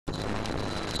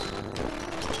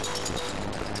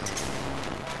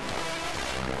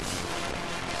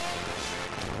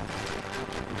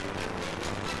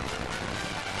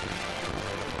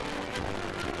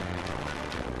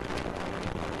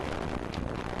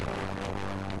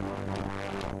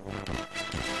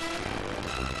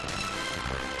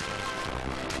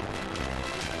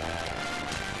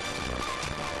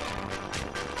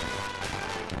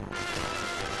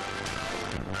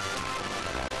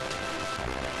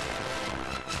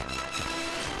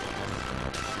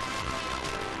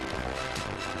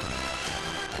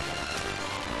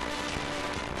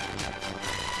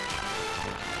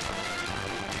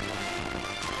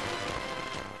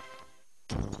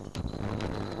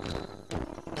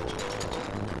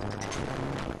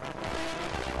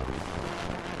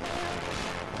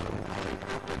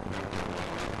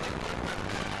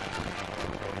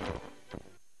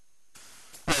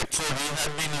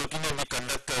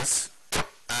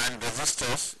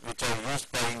resistors which are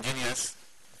used by engineers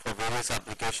for various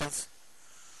applications.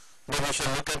 Then we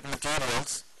shall look at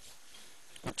materials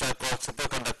which are called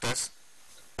superconductors.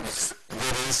 The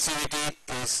resistivity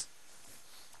is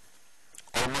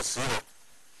almost zero.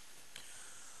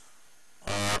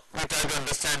 We try to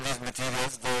understand these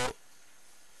materials, though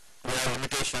there are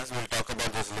limitations. We will talk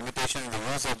about those limitations in the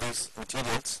use of these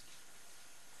materials.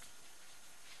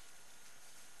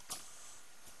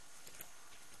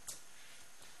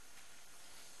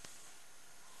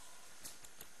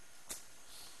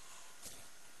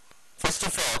 First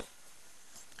of all,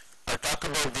 I'll talk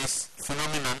about this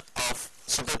phenomenon of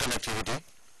superconductivity.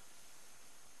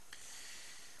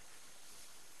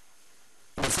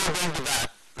 Before going to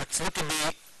that, let's look at a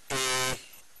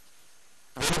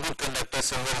very good conductor.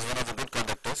 Silver is one of the good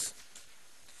conductors,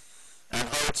 and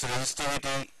how its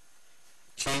resistivity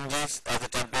changes as the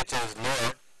temperature is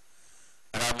lower.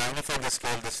 And I'll magnify the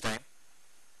scale this time.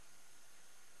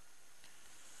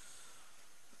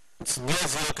 It's near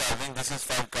 0 Kelvin. This is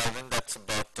 5 Kelvin. That's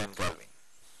about 10 Kelvin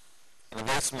in a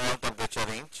very small temperature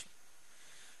range.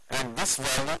 And this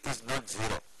value is not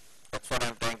 0. That's what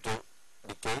I'm trying to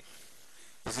dictate.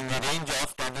 It's in the range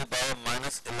of 10 to the power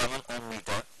minus 11 ohm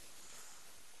meter,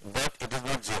 but it is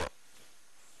not 0.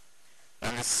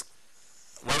 And this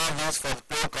one of these for the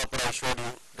pure copper I showed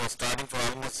you, they are starting from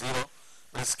almost 0.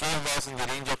 The scale was in the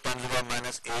range of 10 to the power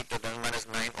minus 8 to 10 to the minus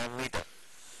 9 ohm meter.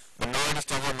 But now it is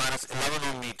 10 to the minus 11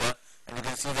 ohm meter, and you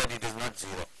can see that it is not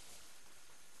 0.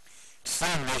 It's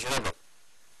still measurable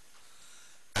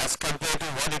as compared to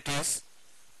what it is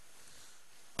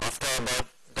after about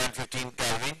 10-15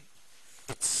 Kelvin.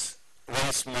 It's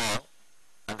very small,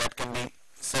 and that can be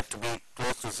said to be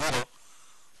close to 0.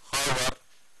 However,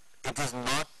 it is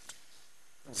not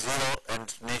 0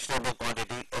 and measurable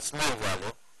quantity, a small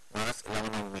value, minus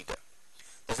 11 ohm meter.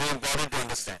 That's very important to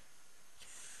understand.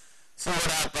 See what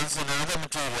happens in another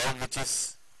material, which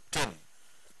is tin.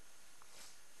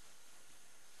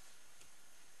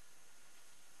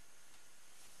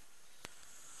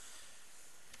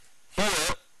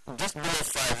 Here, just below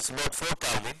 5, it's about 4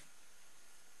 Kelvin.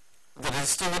 The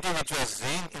resistivity which was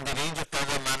in the range of 10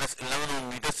 to the minus 11 ohm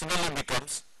meter similarly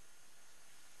becomes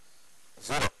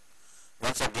 0.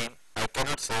 Once again, I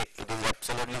cannot say it is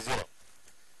absolutely 0.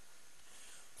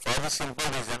 For the simple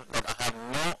reason that I have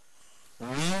no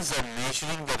means of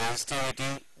measuring the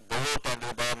resistivity below 10 to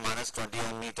the power minus 20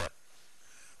 ohm meter.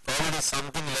 Probably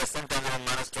something less than 10 to the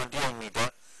minus 20 ohm meter,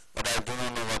 but I do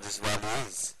not know what this value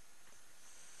is.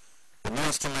 The new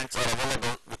instruments are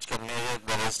available which can measure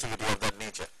the resistivity of that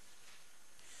nature.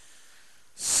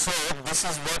 So this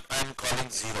is what I am calling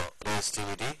 0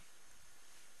 resistivity,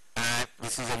 and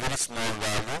this is a very small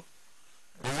value.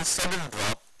 There is a sudden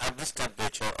drop at this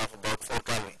temperature of about 4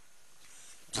 Kelvin,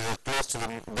 which is close to the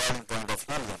boiling point of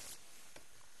helium.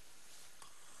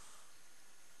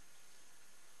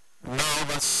 Now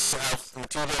once you have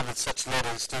material with such low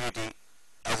resistivity,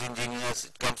 as engineers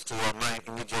it comes to our mind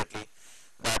immediately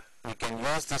that we can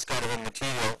use this kind of a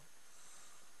material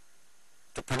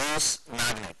to produce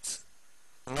magnets.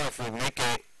 You know, if you make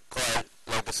a coil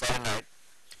like a solenoid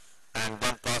and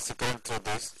then pass the current through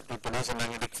this, it will produce a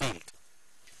magnetic field.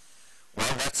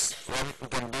 Well, that's what you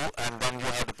can do, and then you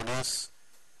have to produce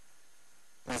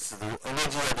this. The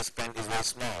energy you have to spend is very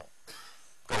small.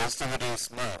 The resistivity is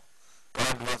small.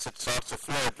 Current, once it starts to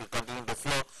flow, it will continue to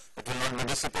flow, it will not be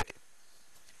dissipated.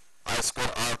 I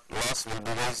square R loss will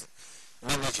be very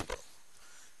negligible.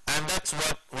 And that's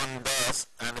what one does,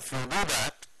 and if you do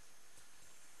that,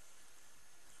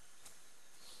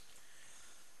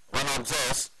 one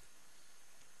observes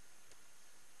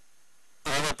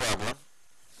another problem,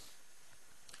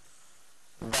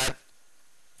 that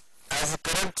as the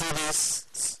current through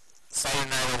this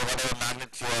solenoid or whatever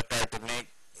magnet you are trying to make,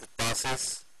 it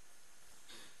passes,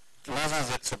 it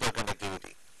loses its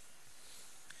superconductivity.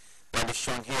 That is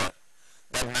shown here.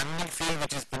 That magnetic field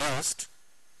which is produced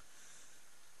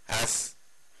has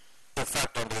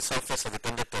effect on the surface of the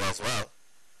conductor as well.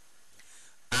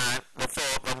 And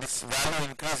therefore, when this value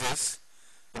increases,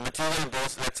 the material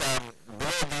goes, let's say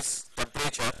below this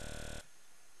temperature.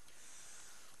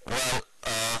 Well,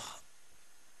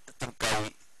 I think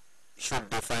I should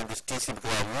define this Tc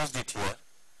because I have used it here.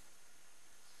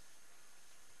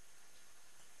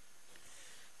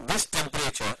 This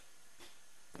temperature,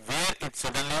 where it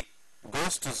suddenly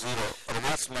goes to 0 or a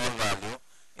very small value,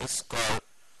 is called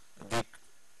the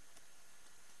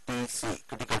Tc,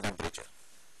 critical temperature.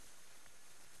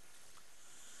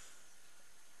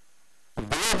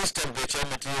 Below this temperature,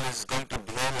 material is going to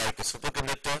behave like a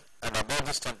superconductor, and above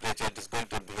this temperature, it is going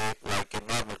to behave like a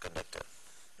normal conductor.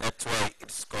 That's why it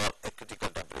is called a critical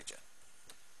temperature.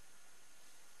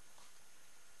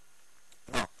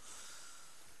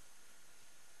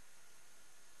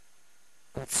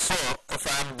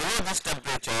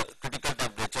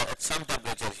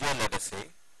 say,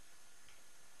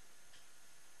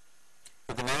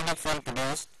 if the magnetic field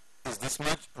produced is this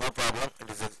much, no problem, it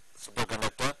is a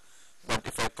superconductor. But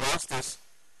if I cross this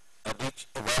or reach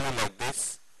a value like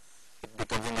this, it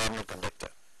becomes a normal conductor.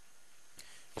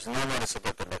 It's no more a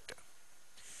superconductor.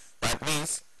 That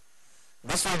means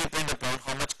this will depend upon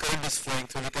how much current is flowing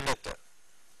through the conductor.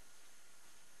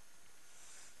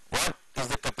 What is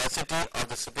the capacity of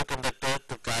the superconductor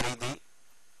to carry the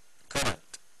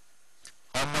current?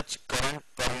 How much current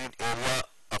per unit area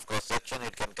of cross section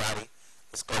it can carry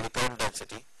is called the current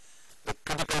density. The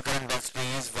critical current density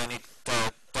is when it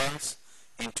turns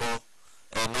into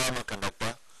a normal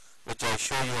conductor, which I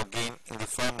show you again in the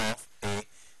form of a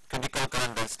critical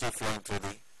current density flowing through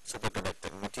the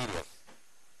superconducting material.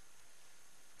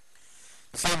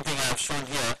 The same thing I have shown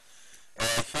here.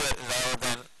 Here, rather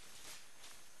than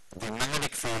the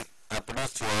magnetic field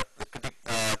produced here, the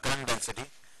current density,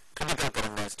 critical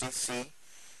current density, C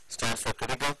stands for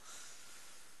critical,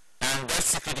 and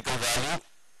that's the critical value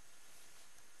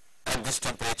at this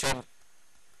temperature.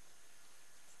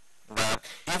 But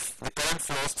if the current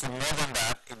flows through more than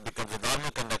that, it becomes a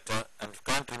normal conductor, and if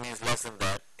current remains less than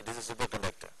that, it is a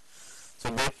superconductor. So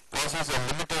there causes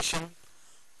a limitation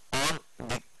on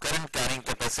the current carrying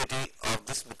capacity of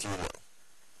this material.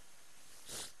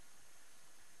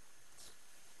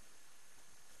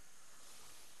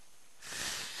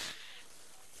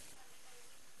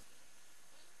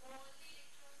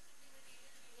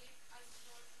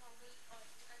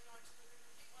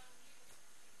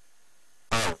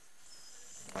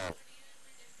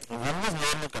 One is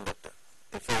normal conductor.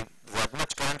 If that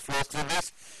much current flows through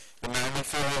this, the magnetic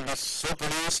field will be so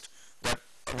produced that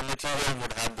the material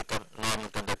would have become normal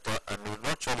conductor and would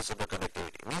not show the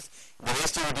superconductivity. Means the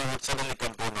resistivity would suddenly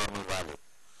come to a normal value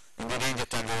in the range of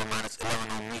 10 to the minus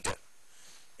 11 ohm meter.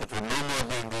 It would no more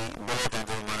be in the below 10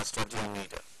 to the minus 20 ohm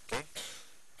meter. Okay.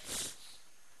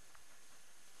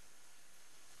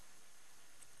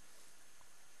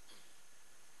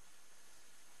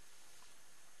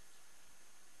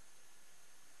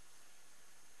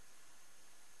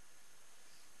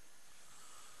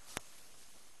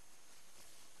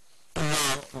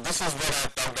 This is what I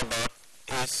have talked about,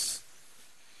 is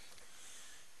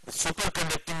the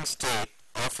superconducting state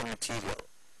of a material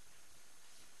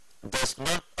does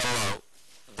not allow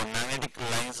the magnetic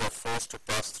lines of force to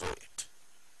pass through it.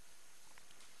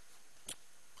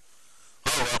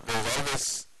 However, there is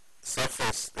always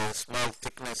surface, there is small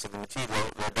thickness of the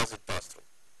material where does it pass through.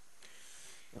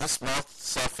 This small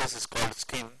surface is called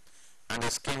skin, and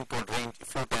the skin could range a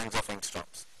few tens of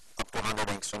angstroms, up to 100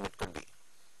 angstrom it could be.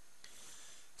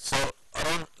 So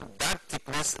around that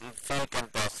thickness field can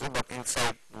pass through, but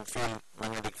inside field,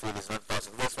 magnetic field is not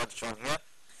passing. That's what's shown here.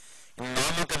 In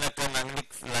normal conductor,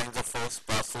 magnetic lines of force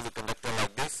pass through the conductor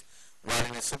like this, while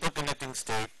in a superconducting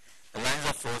state, the lines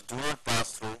of force do not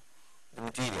pass through the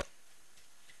material.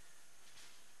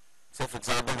 So for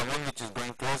example, the one which is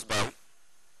going close by,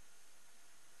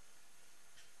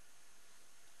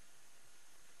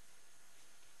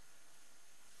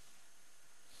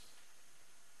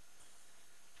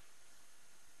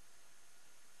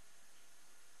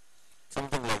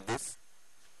 something like this.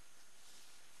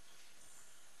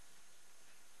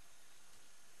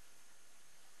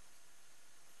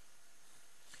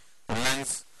 The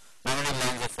magnetic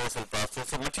lines of force will pass through.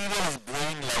 So material is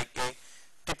behaving like a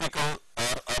typical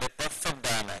or a perfect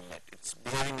diamagnet. It's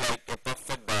behaving like a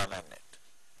perfect diamagnet.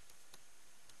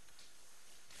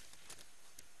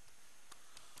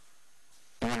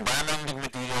 Even diamagnetic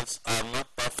materials are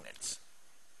not perfect.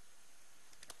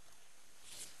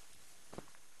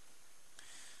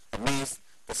 That means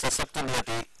the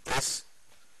susceptibility is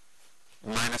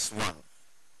 -1.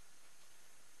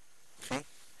 Okay?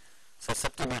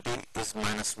 Susceptibility is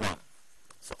 -1.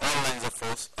 So all lines of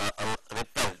force are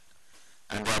repelled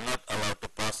and they are not allowed to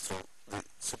pass through the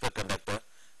superconductor,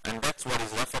 and that's what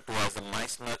is referred to as the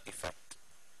Meissner effect.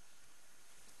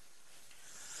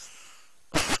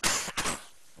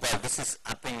 Well, this is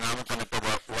happening in normal conductor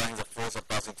where lines of force are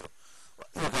passing through.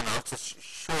 You can also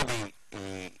show the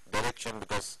direction,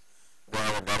 because they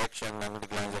have a direction,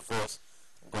 magnetic lines of force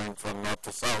going from north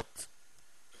to south.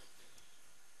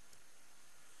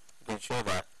 You can show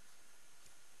that.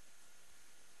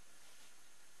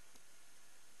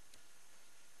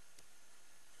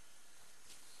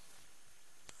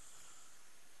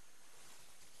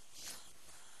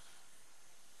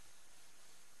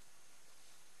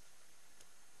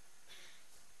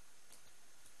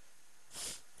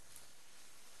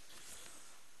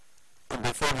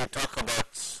 Before we talk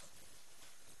about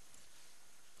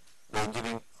the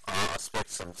engineering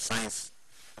aspects and science,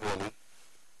 really,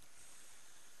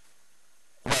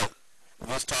 well,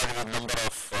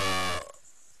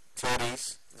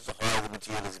 theories, this is how the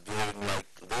material is behaving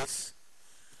like this.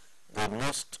 The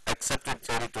most accepted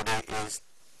theory today is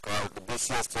called the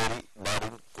BCS theory,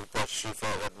 Barin, Cooper, Schiffer,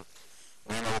 and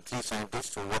many other three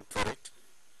scientists who worked for it.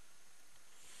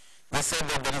 They said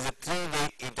that there is a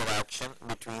three-way interaction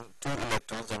between two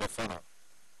electrons and a phonon.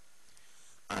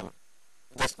 I'm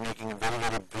just making it very,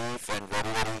 very brief and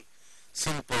very, very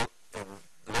simple in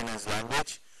layman's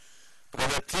language. But there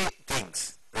are three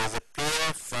things. There is a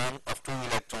pair formed of two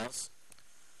electrons,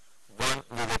 one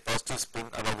with a positive spin,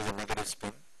 other with a negative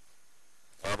spin,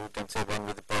 or we can say one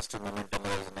with a positive momentum,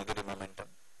 other with a negative momentum.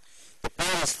 The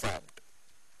pair is formed.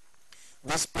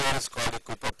 This pair is called a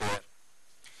Cooper pair,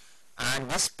 and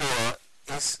this pair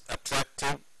is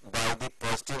attracted by the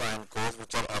positive ion cores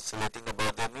which are oscillating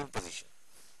about their mean position.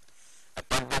 At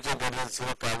temperature greater than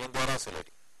 0 Kelvin, they are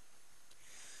oscillating.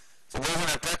 So there is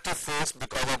an attractive force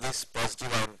because of this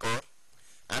positive ion core,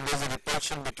 and there is a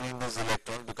repulsion between these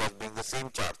electrons because being the same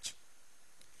charge.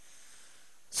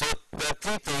 So there are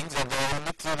three things, and there are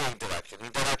only three-way interaction.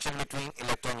 Interaction between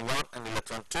electron 1 and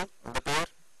electron 2 in the pair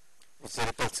is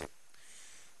repulsive.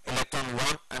 Electron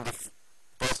 1 and the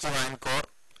positive ion core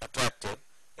attractive.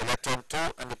 Electron 2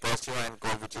 and the positive ion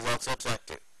core which is also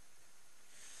attractive.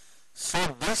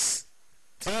 So this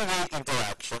three-way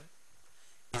interaction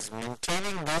is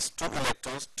maintaining these two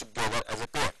electrons together as a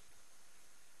pair.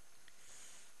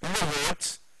 In other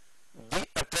words, the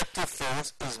attractive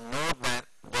force is more than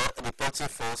the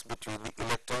repulsive force between the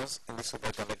electrons in the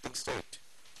superconducting state.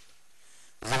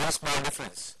 It's a very small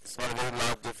difference. It's not a very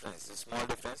large difference. It's a small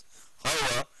difference.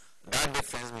 However, that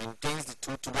difference maintains the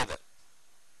two together.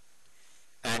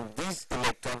 And this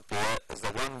electron pair is the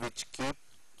one which keeps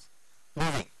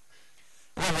moving.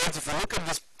 In other words, if you look at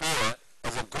this pair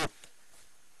as a group,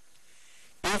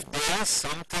 if there is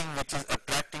something which is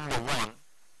attracting the one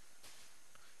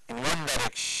in one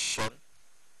direction,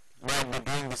 it might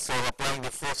be doing this, so applying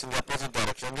the force in the opposite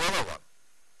direction in the other one.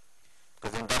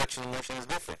 Because the direction of motion is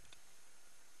different.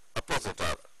 Opposite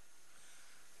rather.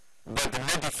 But the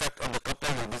net effect on the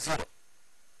couple will be zero.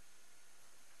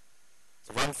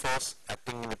 So one force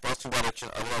acting in the positive direction,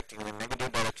 other acting in the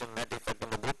negative direction, net effect on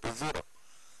the group is zero.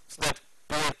 So that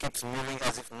pair keeps moving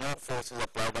as if no force is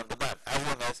applied on the band, as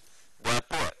long as they are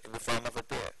pair in the form of a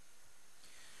pair.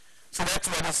 So that's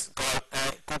what is called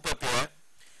a Cooper pair,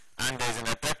 and there is an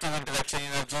attractive interaction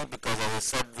energy because, as I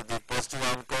said, with the positive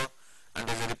ion core, and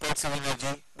there is a repulsive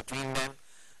energy between them,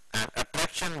 and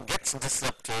attraction gets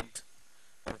disrupted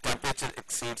when temperature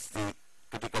exceeds the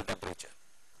critical temperature.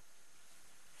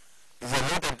 These are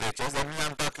low temperatures, that means I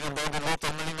am talking about the low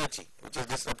thermal energy which is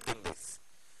disrupting this.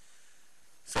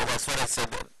 So that's what I said,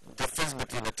 the difference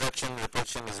between attraction and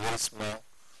repulsion is very small,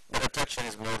 but attraction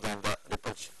is more than the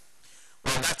repulsion.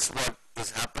 Well, that's what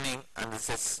is happening, and this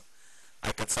is,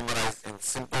 I can summarize in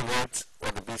simple words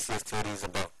what the BCS theory is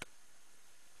about.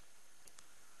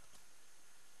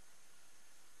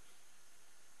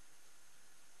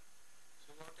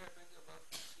 So what happens about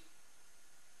TC?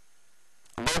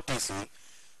 About TC,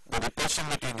 the repulsion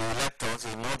between the electrons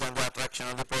is more than the attraction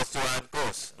of the positive ion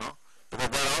cores, no? Because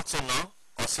they are also now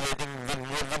oscillating with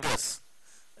more vigorous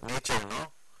nature, no?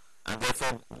 And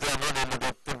therefore they are not able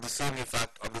to put the same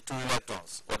effect on the two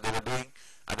electrons, what they were doing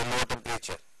at a lower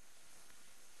temperature.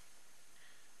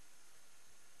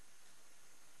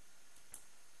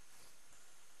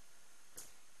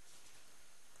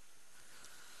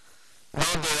 Now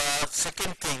the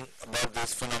second thing about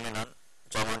this phenomenon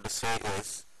which I want to say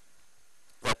is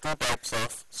there are two types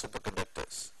of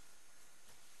superconductors.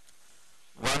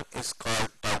 One is called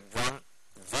type 1,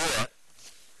 where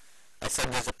I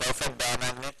said there is a perfect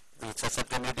diamagnet with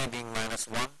susceptibility being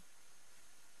 -1.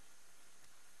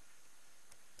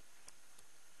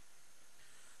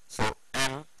 So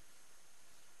N,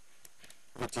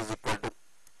 which is equal to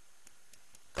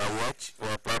tau h, we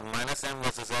have plot -M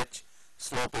versus h,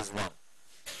 slope is 1.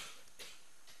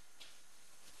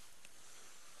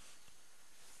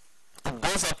 It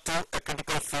goes up to a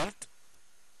critical field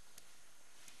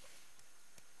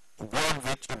beyond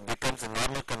which it becomes a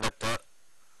normal conductor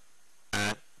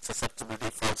and susceptibility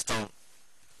falls down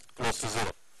close to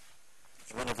 0.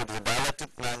 Even if it is a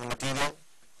dielectric material,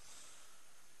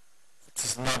 it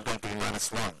is not going to be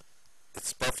 -1.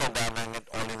 It's perfect diamagnet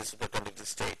only in the superconducting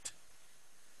state.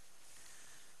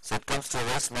 So it comes to a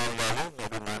very small value,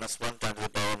 maybe -1 10 to the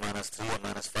power -3 or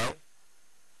 -5.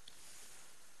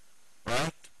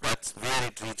 Right? That's where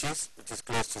it reaches, which is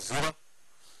close to 0,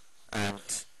 and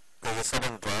there's a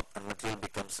sudden drop and material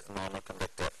becomes a normal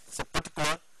conductor. It's a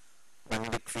particular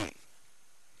magnetic field.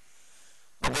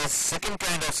 But there's a second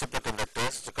kind of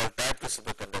superconductors, which are called type 2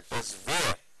 superconductors,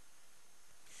 where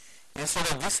instead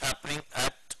of this happening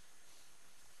at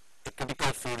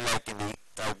field like in the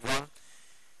type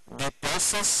 1, the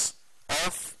process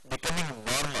of becoming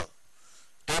normal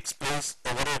takes place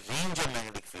over a range of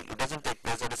magnetic field. It doesn't take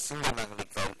place at a single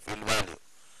magnetic field value.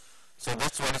 So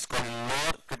that's what is called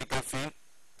lower critical field.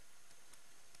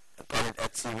 We call it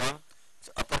HC1.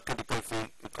 So upper critical field,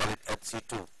 we call it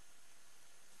HC2.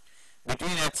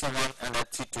 Between HC1 and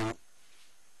HC2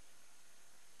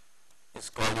 is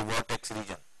called the vortex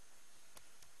region.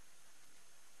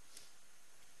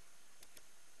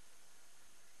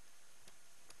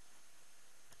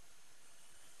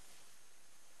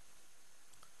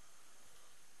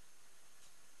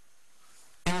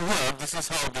 In here, this is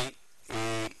how the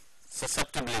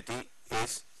susceptibility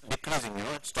is decreasing.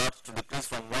 It starts to decrease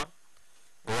from 1,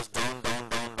 goes down, down,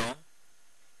 down, down,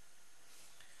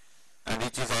 and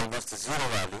reaches almost the 0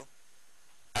 value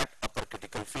at upper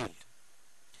critical field.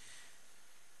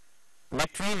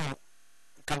 Between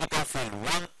critical field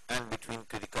 1 and between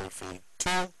critical field 2,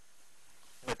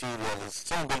 material is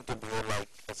still going to behave like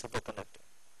a superconductor.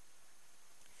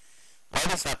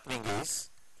 What is happening is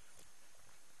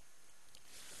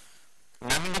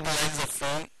magnetic lines of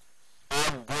field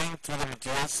are going through the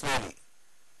material slowly.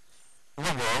 In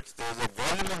other words, there is a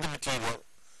volume of the material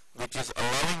which is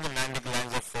allowing the magnetic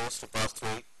lines of force to pass through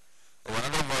it, or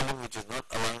another volume which is not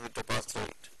allowing it to pass through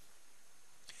it.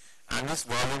 And this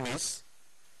volume is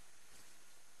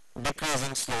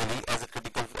decreasing slowly as the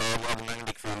critical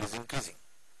magnetic field is increasing.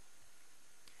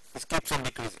 This keeps on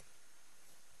decreasing.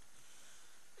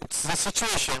 It's a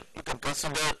situation you can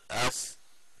consider as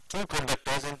two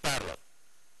conductors in parallel.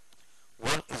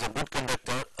 One is a good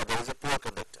conductor, other is a poor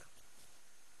conductor.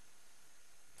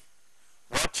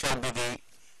 What shall be the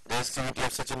resistivity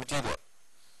of such a material?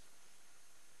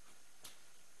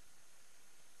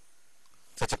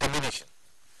 Such a combination.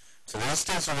 So the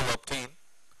resistance we will obtain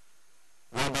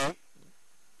will be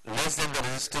less than the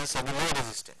resistance of the low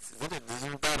resistance, isn't it? This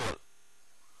is in parallel.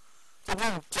 So we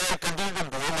will continue to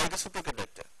grow like a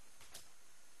superconductor.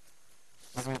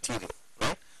 This material,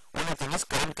 right? Only thing is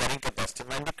current carrying capacity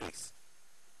might decrease.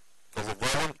 Because the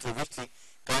volume through which the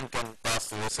current can pass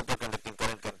through, a superconducting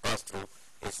current can pass through,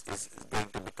 is going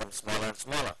to become smaller and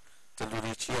smaller till you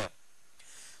reach here.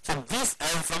 So this,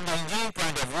 and from the engineering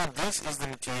point of view, this is the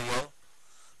material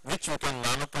which you can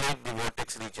manipulate the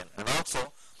vortex region, and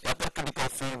also the upper critical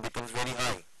field becomes very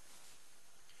high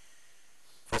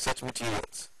for such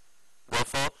materials.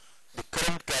 Therefore, the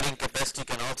current carrying capacity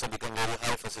can also become very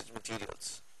high for such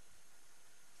materials.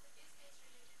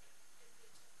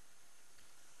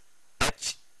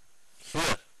 H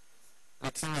here,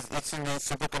 it's in the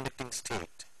superconducting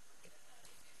state.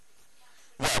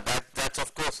 Yeah, that's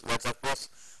of course.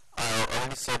 I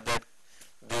already said that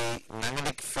the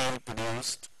magnetic field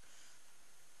produced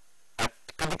at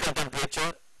critical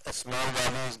temperature, a small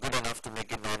value is good enough to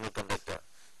make it normal conductor.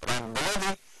 But I'm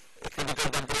below the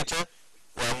critical temperature,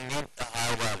 I need a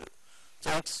higher value.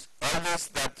 So it's always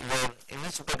that when in the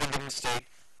superconducting state,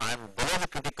 I'm below the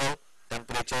critical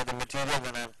temperature, the material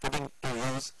when I'm putting to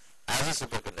use as a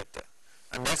superconductor.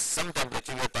 And that's some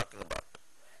temperature we're talking about.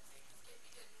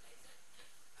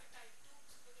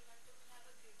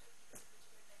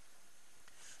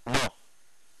 No,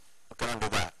 I cannot do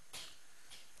that.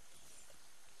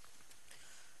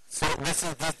 So this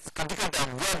critical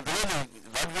temperature.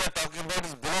 What we are talking about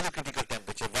is below the critical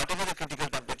temperature. Whatever the critical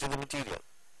temperature of the material.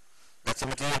 That's a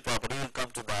material property. We'll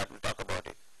come to that. We'll talk about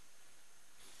it.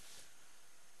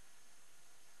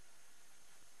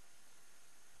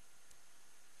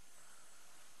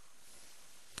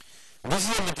 This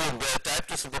is a material. The type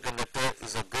 2 superconductor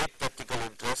is of great practical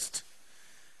interest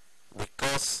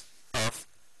because of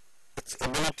its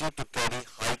ability to carry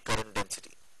high current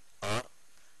density or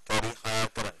carry higher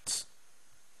currents.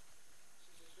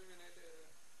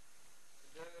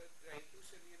 So the type 2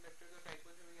 semiconductors or type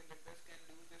 1 semiconductors can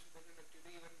lose their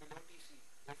superconductivity even below TC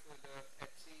if the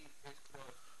HC is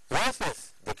crossed.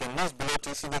 Yes. They can lose below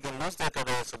TC, they can lose their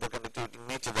superconductivity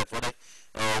nature. That's what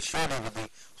I showed you with the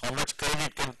how much current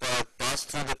it can pass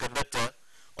through the conductor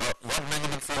or what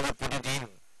magnetic field you put it in.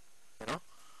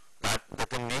 That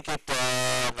can make it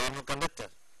a normal conductor.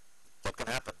 That can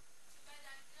happen. By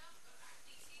that graph, at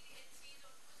TC, the HC is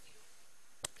almost 0.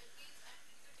 That means at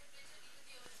critical temperature, even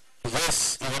the original.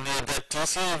 Yes, even that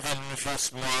TC, when if you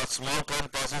small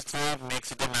current passes through it,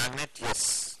 makes it a magnet,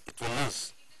 yes, it will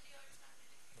lose. Even the Earth's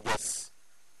magnetic field. Yes.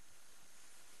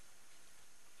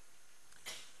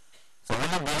 So when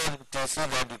you below TC,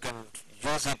 that you can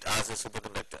use it as a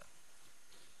superconductor.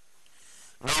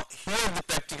 Now here the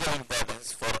practical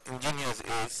importance for engineers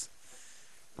is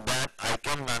that I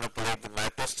can manipulate the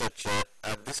microstructure,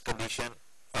 and this condition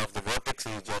of the vortex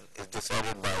region is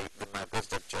decided by the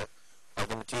microstructure of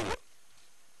the material,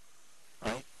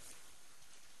 right?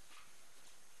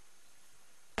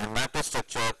 And matter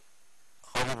structure,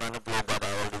 how we manipulate that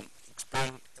I already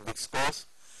explained in this course.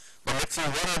 But let's see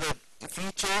what are the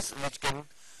features which can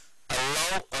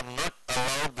allow or not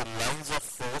allow the lines of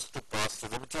force to pass through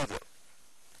the material.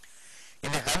 In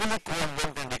a heavily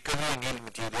cooled and recovery annealed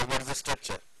material, what is the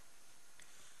structure?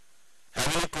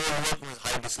 Heavily cooled means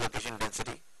high dislocation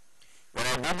density. When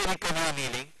I do the recovery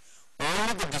annealing,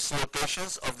 only the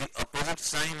dislocations of the opposite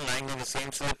sign lying in the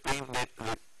same slip plane that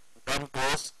will come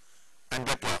close and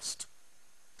get lost.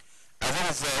 As a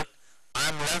result, I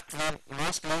am left with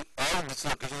mostly all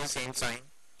dislocations of the same sign,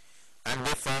 and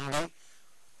they form the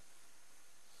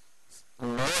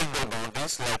lower angle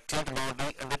boundaries like tilt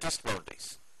boundary and the twist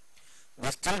boundaries.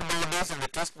 These tilt boundaries and the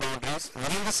twist boundaries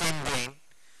within the same grain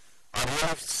are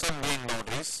really sub-grain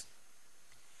boundaries,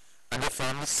 and they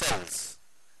form the cells,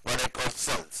 what I call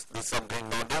cells. These sub-grain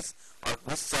boundaries are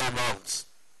the cell walls.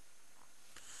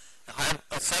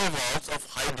 Cell walls of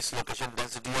high dislocation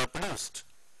density are produced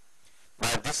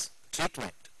by this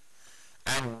treatment,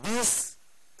 and these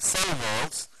cell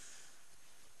walls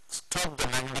stop the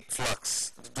magnetic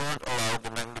flux. They do not allow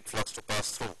the magnetic flux to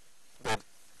pass through. They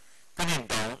pin it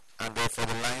down, and therefore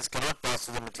the lines cannot pass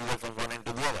through the material from one end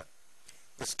to the other.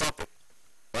 They stop it,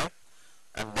 right?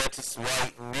 And that is why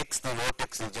it makes the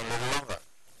vortex region a little longer.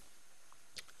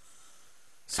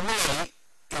 Similarly,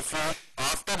 if you,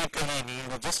 after recovery,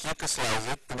 you just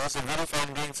recrystallize it, produce a very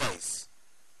fine grain size.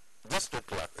 Just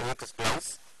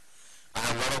recrystallize, I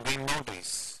have a lot of grain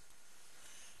boundaries.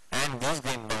 And these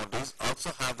grain boundaries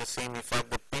also have the same effect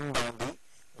that pin down the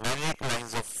magnetic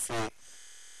lines of field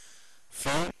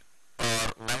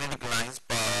or magnetic lines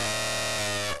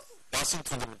passing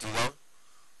through the material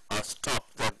are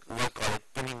stopped. We call it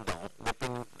pinning down. They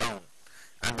pin down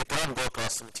and they cannot go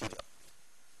across the material.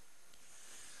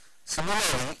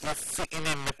 Similarly, if in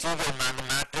a material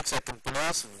matrix I can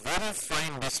produce very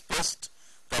fine dispersed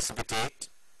precipitate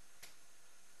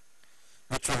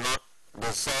which will not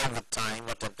dissolve with time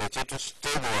or temperature to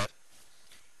stay there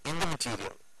in the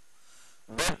material,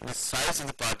 but the size of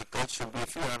the particle should be a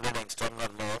few hundred angstrom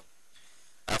or more.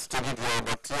 I've studied here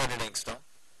about 300 angstrom.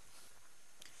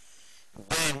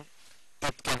 Then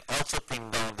it can also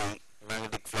pin down the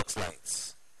magnetic flux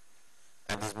lines,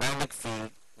 and this magnetic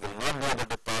field will not be able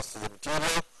to pass through the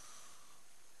material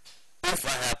if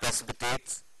I have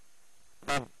precipitates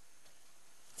with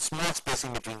small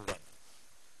spacing between them.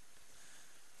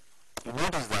 You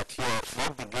notice that here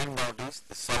both the grain boundaries,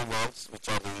 the cell walls which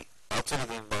are the outside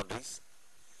grain boundaries,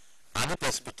 and the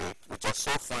precipitate which are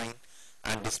so fine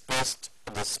and dispersed,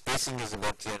 the spacing is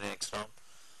about 300 angstrom,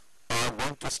 are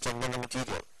going to strengthen the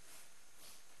material.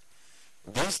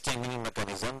 These strengthening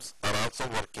mechanisms are also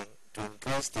working to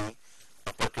increase the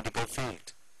upper critical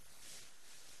field.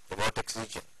 The vortex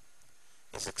region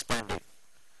is expanded.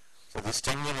 So the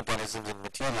strengthening mechanisms in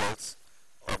materials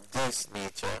of this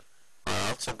nature are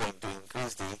also going to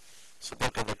increase the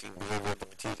superconducting behavior of the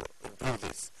material, improve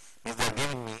this. Means they are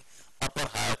giving me upper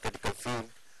higher critical field,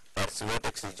 but the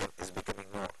vortex region is becoming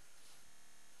more.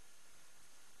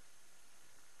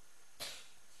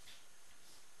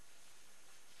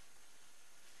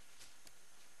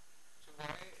 So why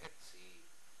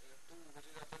HC2, which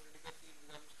is upper critical field,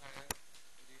 becomes higher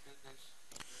due to this?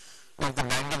 Well, the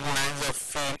magnetic lines of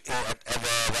field at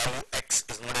value x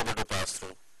is not able to pass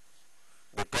through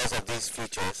because of these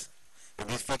features. If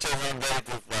these features are not there, it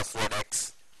will pass through at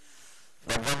x.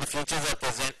 But when the features are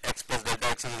present, x plus delta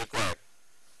x is required.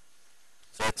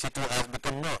 So HC2 has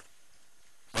become more.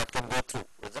 What can go through,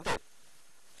 isn't it?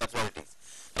 That's what it is.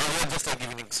 Now here just I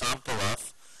give an example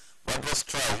of what was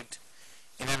tried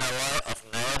in an alloy of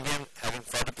neodymium having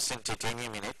 40%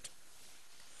 titanium in it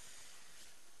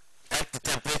at the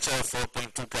temperature of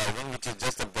 4.2 Kelvin, which is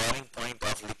just the boiling point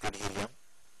of liquid helium,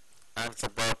 and it's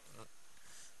about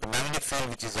the magnetic field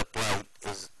which is applied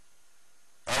is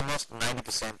almost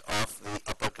 90% of the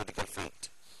upper critical field.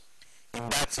 In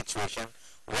that situation,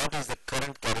 what is the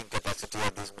current carrying capacity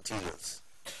of these materials?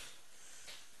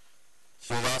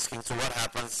 She was asking, so what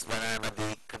happens when I am at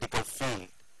the critical field?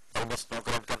 Almost no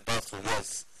current can pass through,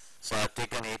 yes. So I have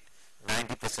taken it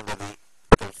 90% of the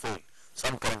critical field.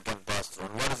 Some current can pass through.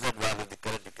 And what is that value of the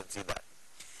current? You can see that.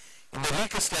 In the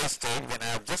recrystallized state, when I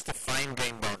have just the fine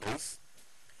grain boundaries,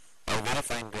 or very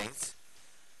fine grains,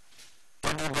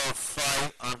 10 to the power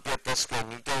 5 ampere per square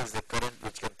meter is the current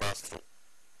which can pass through.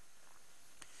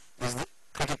 This is the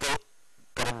critical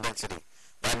current density.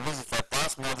 That means if I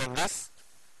pass more than this,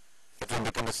 it will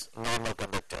become a normal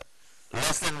conductor.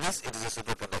 Less than this, it is a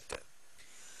superconductor.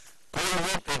 Cold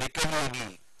work and recovery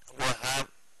anneal will have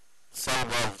cell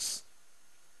walls.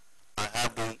 I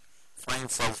line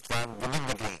cells formed within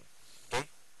the grain. Okay,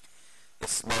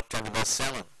 it's about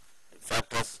 10^7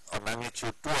 factors of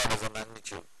magnitude, 2 orders of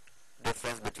magnitude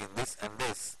difference between this and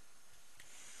this.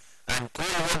 And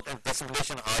cold and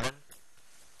precipitation hardened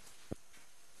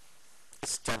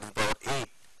is 10^8,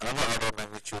 another order of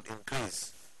magnitude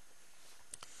increase.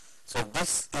 So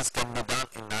this can be done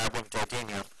in niobium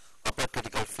titanium. Upper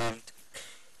critical field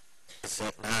is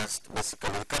enhanced.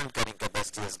 Basically, the current carrying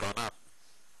capacity has gone up.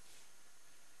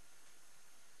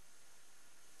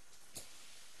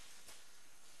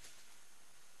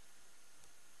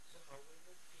 So how will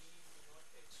the T not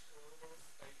H curve of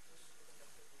type 2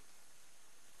 superconductor be?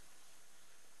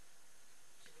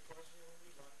 So because we have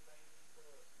only one line in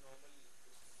the normal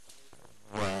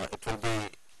Well, it will be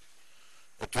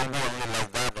only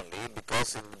like that only,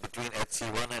 because in between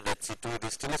HC1 and HC2 it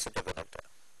is still a superconductor.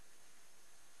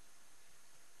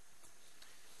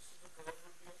 so the curve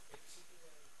would be of HC2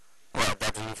 and Well,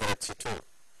 that will be for HC2.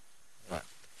 Yeah.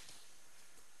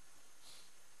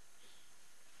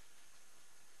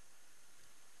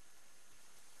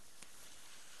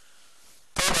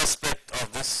 Third aspect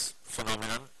of this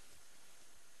phenomenon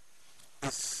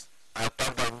is I'm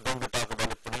going to talk about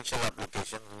the potential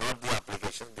application, not the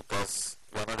application, because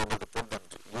we are not able to put them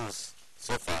to use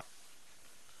so far.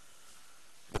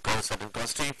 Because certain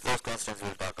constraints, those constraints we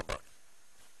will talk about.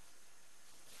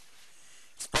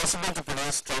 It's possible to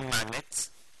produce strong magnets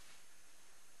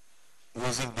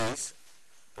using these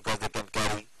because they can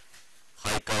carry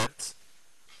high currents,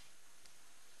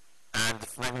 and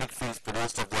the magnetic field is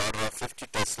produced of the order of 50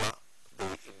 Tesla,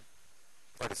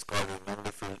 what is called the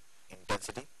magnetic field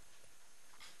intensity.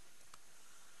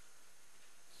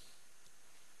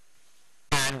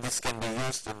 And this can be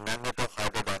used in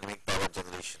magneto-hydrodynamic power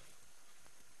generation.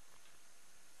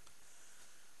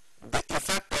 The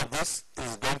effect of this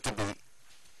is going to be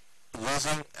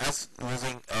using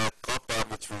copper,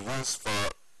 which we use for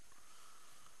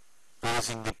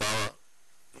producing the power,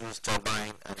 use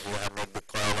turbine, and we have made the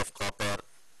coil of copper,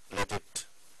 let it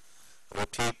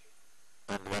rotate,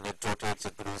 and when it rotates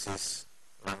it produces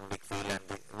magnetic field, and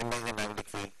the magnetic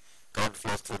field current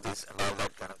flows through this and all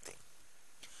that kind of thing.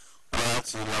 Or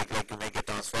else you like you make a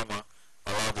transformer,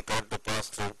 allow the current to pass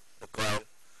through the coil,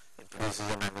 it produces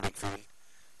a magnetic field,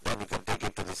 then you can take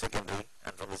it to the secondary,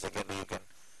 and from the secondary you can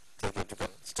take it, you can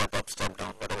step up, step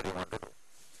down, whatever you want to do.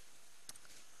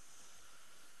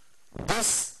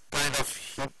 This kind of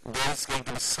heat, there is going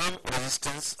to be some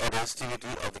resistance or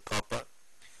resistivity of the copper,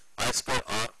 I square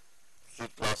R,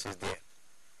 heat loss is there.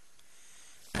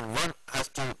 And one has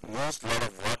to use a lot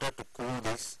of water to cool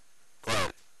this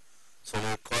coil, so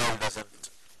the coil doesn't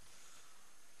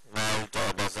melt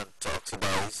or doesn't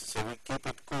oxidize, so we keep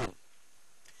it cool.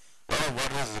 A lot of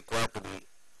water is required to be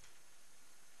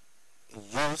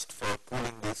used for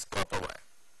cooling this copper wire.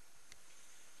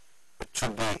 It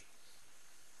should be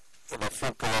in a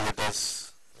few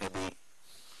kiloliters, maybe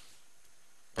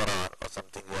per hour or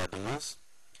something we have to use.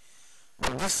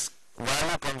 But this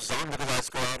value comes down because I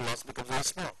square R loss becomes very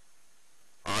small.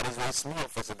 R is very small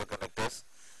for superconductors,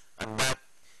 and that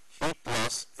heat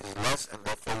loss is less, and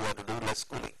therefore you have to do less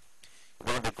cooling. You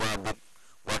don't require big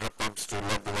water pumps to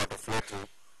let the water flow through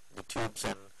the tubes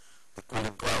and the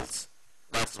cooling coils.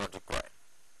 That's not required.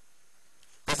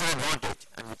 That's an advantage,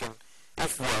 and we can,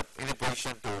 if we are in a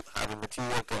position to have a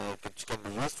material which can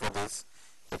be used for this,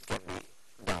 it can be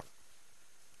done.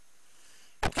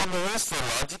 It can be used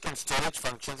for logic and storage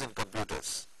functions in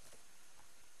computers,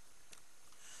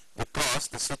 because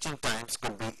the switching times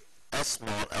could be as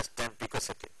small as 10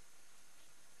 picosecond.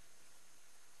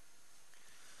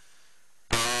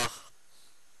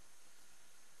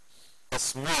 A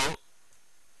small,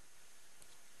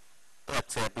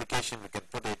 let's say, application we can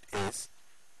put it is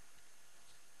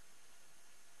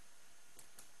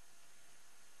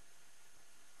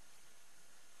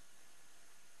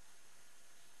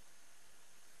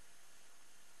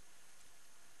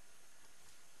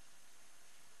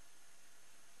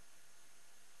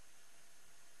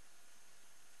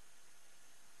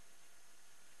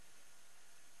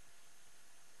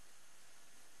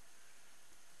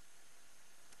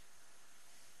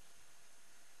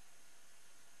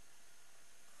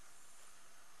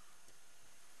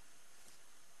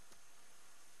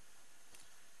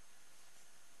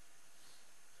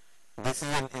this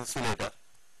is an insulator,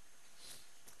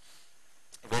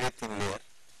 very thin layer,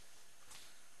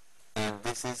 and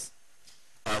this is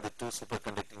are the two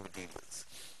superconducting materials.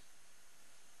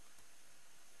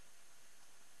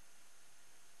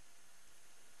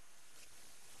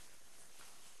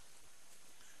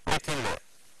 Very thin layer.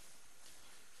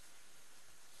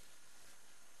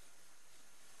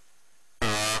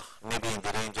 Maybe in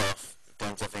the range of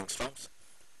tens of angstroms.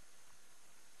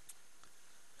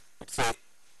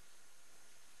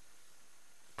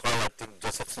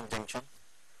 reception junction,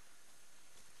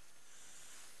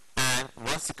 and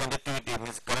once the conductivity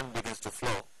means current begins to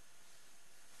flow,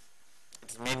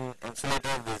 it's mean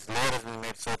insulator, this layer has been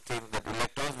made so thin that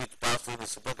electrons which pass through the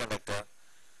superconductor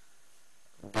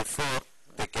before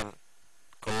they can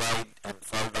collide and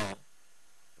fall down,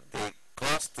 they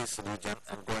cross this region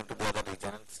and go into the other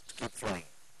region and keep flowing.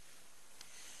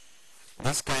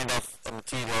 This kind of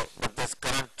material, but this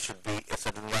current should be a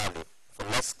certain value. For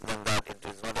less than that, it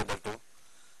is not able to.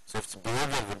 So its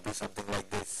behavior will be something like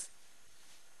this.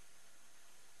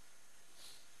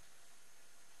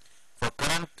 For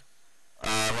current,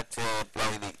 let's say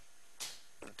apply the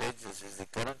voltage. This is the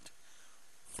current.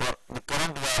 For the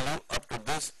current value up to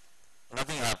this,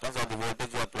 nothing happens, or the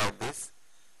voltage you apply this,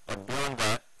 but beyond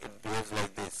that, it behaves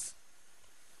like this.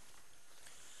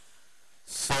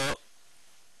 So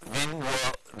when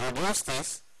you reduce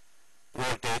this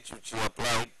voltage which you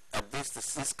applied at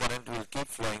this current will keep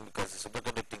flowing because it's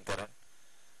superconducting current,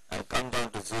 and come down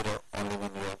to zero only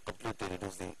when you have completely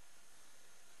reduced the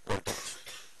voltage.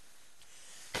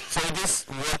 So it is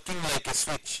working like a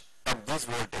switch at this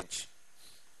voltage.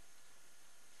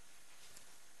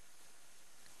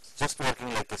 It's just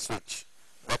working like a switch.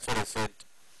 That's what I said.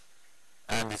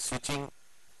 And the switching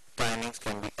timings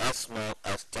can be as small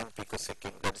as 10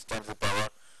 picosecond, that is 10 to the power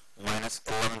minus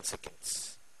 11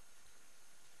 seconds.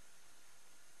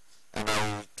 And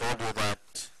I told you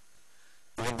that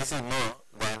even this is more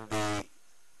than the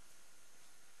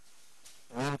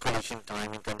mean collision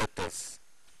time in conductors.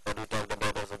 What we talked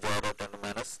about was the order 10 to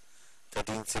minus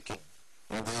 13 second.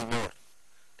 And this is more.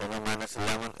 10 to minus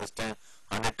 11 is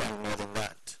 100 times more than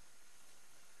that.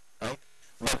 Right?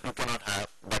 But you cannot have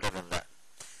better than that.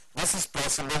 This is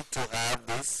possible to have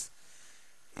this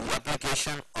the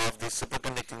application of the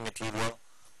superconducting material,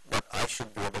 but I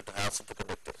should be able to have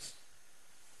superconductors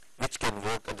which can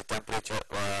work at the temperature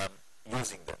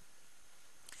using them.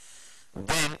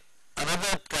 Then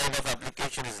another kind of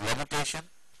application is levitation.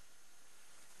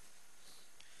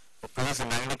 It produces a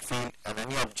magnetic field, and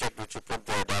any object which you put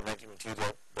the magnetic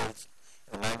material builds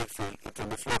a magnetic field, it will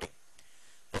be floating.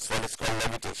 That's what is called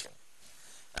levitation.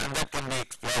 And that can be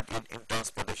exploited in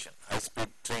transportation. High-speed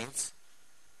trains,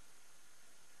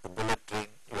 the bullet train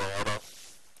you are out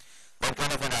of, that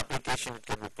kind of an application it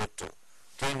can be put to.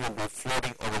 Train will be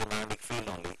floating over the magnetic field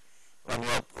only. When you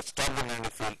stop the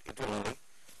magnetic field, it will only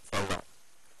fall down.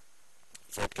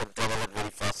 So it can travel at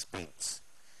very fast speeds.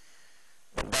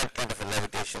 But that kind of a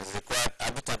levitation is required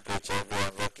at the temperature we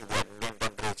are working at Indian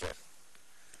temperature.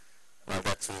 Now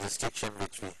that's a restriction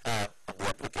which we have on the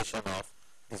application of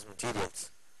these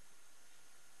materials.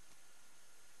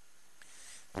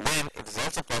 Then it is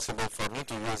also possible for me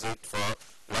to use it for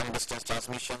long distance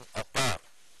transmission of power,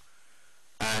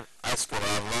 and I square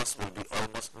R loss will be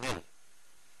almost nil.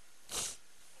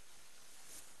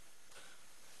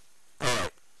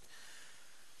 Alright.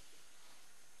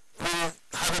 We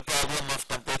have a problem of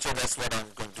temperature, that's what I am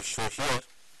going to show here,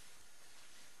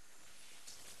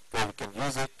 where we can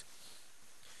use it.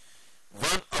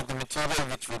 One of the material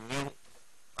which we knew,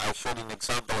 I showed an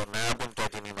example of niobium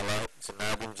titanium alloy, it's a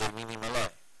niobium germanium alloy.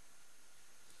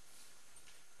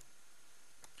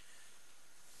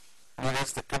 It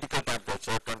is the critical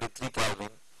temperature 23 Kelvin,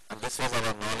 and this was our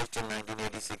knowledge till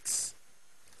 1986.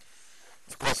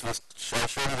 Of course, I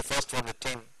showed you the first one, the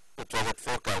tin, which was at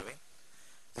 4 Kelvin.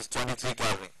 This is 23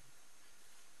 Kelvin.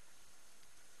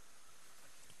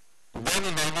 Then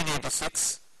in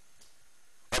 1986,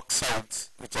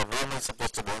 oxides, which are normally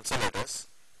supposed to be insulators,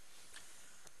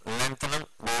 lanthanum,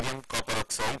 barium, copper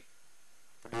oxide,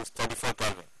 produced 34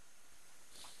 Kelvin.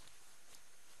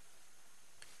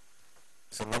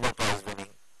 It's a Nobel Prize winning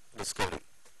discovery.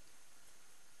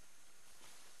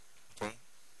 Okay.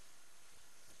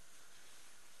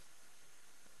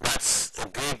 That's a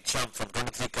great jump from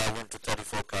 23 Kelvin to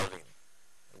 34 Kelvin.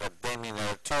 But then in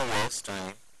 2 years'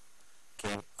 time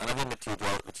came another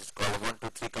material which is called a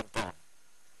 1,2,3 compound.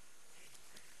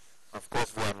 Of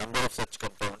course, we have a number of such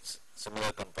compounds,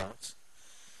 similar compounds.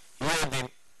 Here the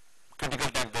critical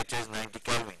temperature is 90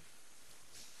 Kelvin.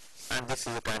 And this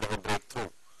is a kind of a breakthrough.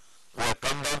 We have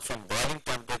come down from boiling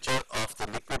temperature of the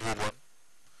liquid helium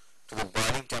to the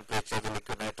boiling temperature of the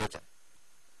liquid nitrogen,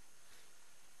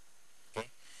 okay,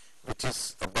 which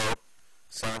is about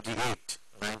 78,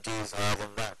 90 is higher than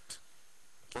that.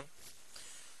 Okay,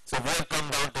 so we have come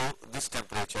down to this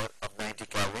temperature of 90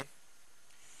 Kelvin,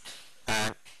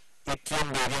 and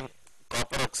yttrium, barium,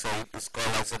 copper oxide is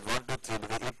called, I said 1, 2, 3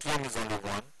 because yttrium is only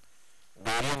 1,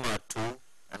 barium are 2,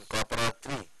 and copper are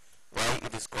 3. Why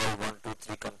it is called 1, 2,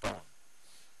 3 compound?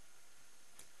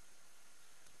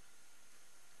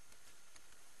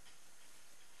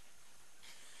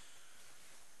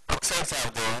 solids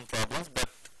have their own problems, but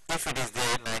if it is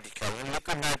there 90 Kelvin,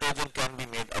 liquid nitrogen can be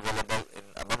made available in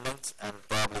abundance and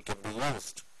probably can be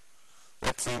used.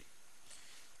 Let's see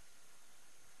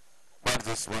what is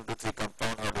this 1, 2, 3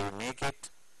 compound, how do we make it,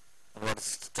 and what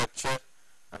is its structure,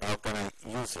 and how can I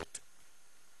use it.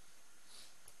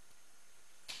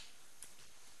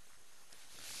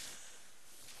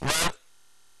 Well,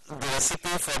 the recipe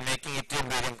for making yttrium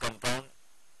barium compound,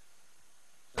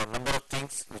 there are a number of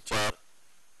things which are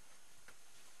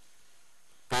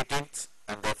patents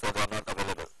and therefore they are not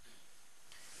available.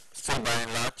 Still by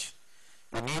and large,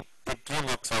 you need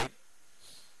yttrium oxide,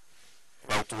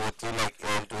 Y2O3 like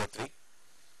Al2O3,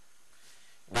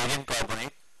 barium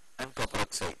carbonate and copper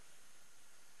oxide.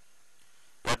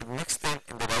 You have to mix them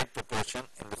in the right proportion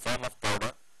in the form of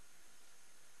powder,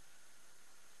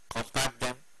 compact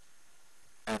them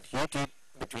and heat it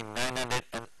between 900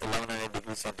 and 1100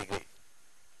 degrees centigrade.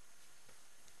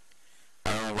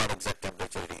 I don't know what exact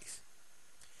temperature it is.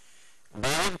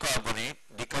 Barium carbonate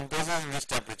decomposes in this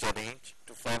temperature range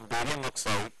to form barium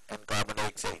oxide and carbon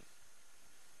dioxide.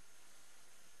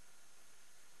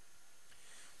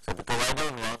 So because I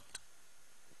don't want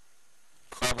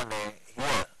carbon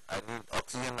here, I need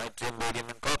oxygen, nitrogen, barium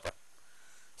and copper.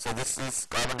 So this is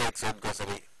carbon dioxide goes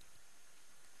away.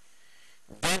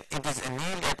 Then it is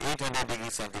annealed at 800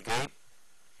 degrees centigrade.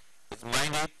 It's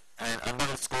mined and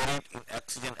underscore it in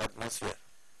oxygen atmosphere.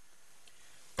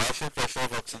 Partial pressure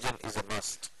of oxygen is a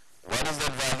must. What is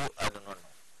that value? I do not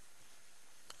know.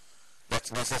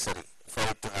 That's necessary for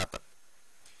it to happen.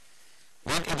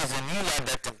 When it is annealed at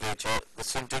that temperature, the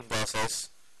sintering process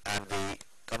and the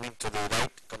coming to the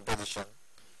right composition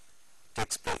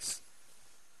takes place.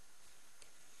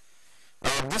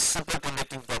 Now this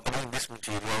superconducting property in this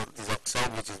material, this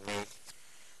oxide which is made,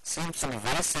 seems to be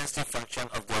very sensitive function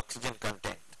of the oxygen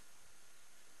content.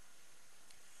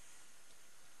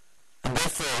 And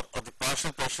therefore of the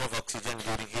partial pressure of oxygen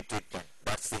during heat treatment.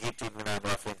 That's the heat treatment I am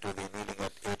referring to, the annealing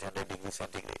at 800 degrees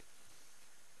centigrade.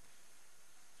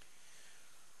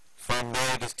 From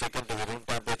there it is taken to the room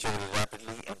temperature very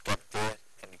rapidly and kept there,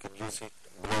 and you can use it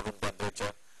below room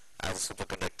temperature as a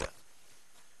superconductor.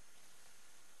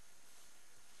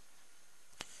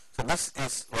 So this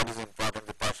is what is important,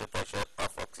 the partial pressure of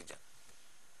oxygen.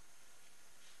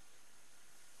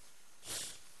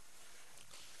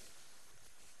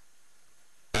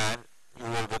 And you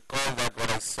will recall that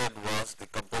what I said was the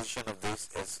composition of this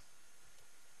is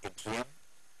yttrium,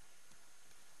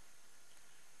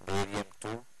 barium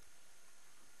 2,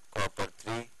 copper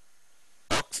 3,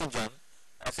 oxygen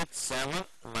as it's 7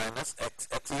 minus X.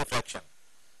 X is a fraction.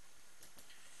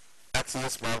 X is a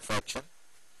small fraction.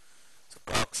 So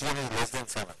oxygen is less than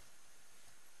 7.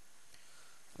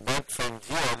 But from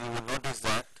here you will notice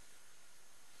that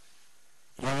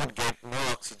you would get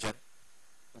more oxygen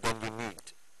than you need.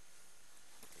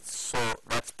 So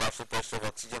that's partial pressure of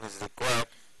oxygen is required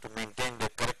to maintain the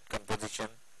correct composition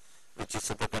which is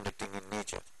superconducting in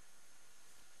nature.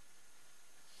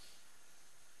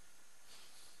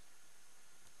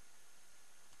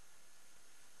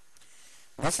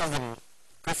 This is the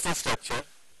crystal structure.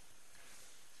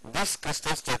 This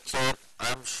crystal structure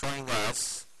I am showing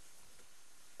us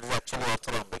is actually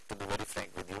orthorhombic, to be very frank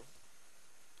with you.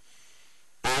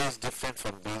 A is different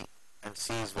from B and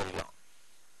C is very long.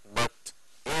 But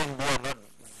A and B are not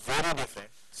very different.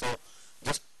 So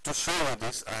just to show you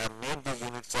this, I have made the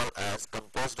unit cell as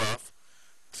composed of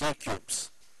 3 cubes.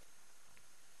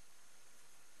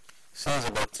 C is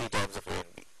about 3 times of A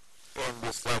and B. A and B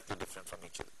is slightly different from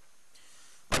each other.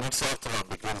 But it's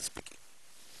orthorhombic, really speaking.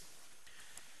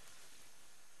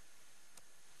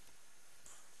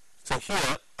 So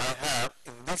here I have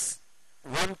in this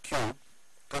one cube,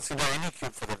 consider any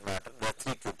cube for that matter, there are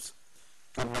 3 cubes.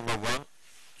 Cube number 1,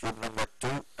 cube number 2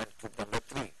 and cube number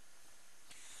 3.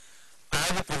 I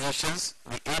have the positions,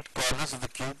 the 8 corners of the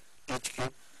cube, each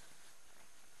cube.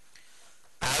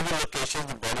 I have the location,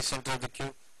 the body center of the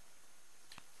cube.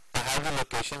 I have the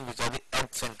location which are the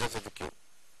edge centers of the cube.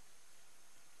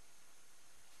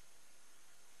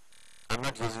 I am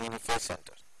not using any face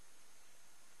center.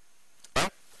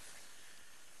 Right?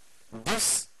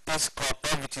 This is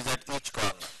copper which is at each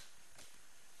corner.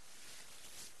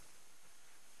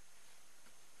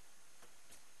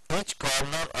 Each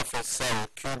corner of a cell,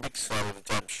 cubic cell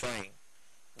which I am showing,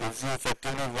 gives you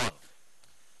effectively 1.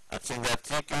 I am saying there are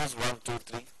 3 cubes, 1, 2,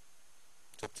 3.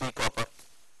 So 3 copper.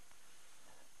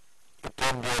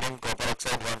 Yttrium, barium, copper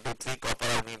oxide, 1, 2, 3. Copper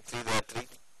I need 3, there are 3.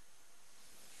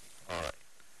 Alright.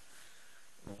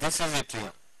 This is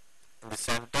yttrium in the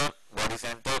center, body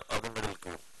center of the middle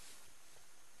cube.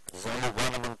 There is only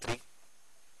 1 among 3.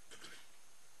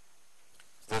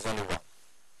 There is only 1.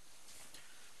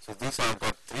 this I've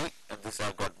got 3 and this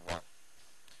I've got 1.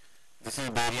 This is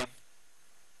barium.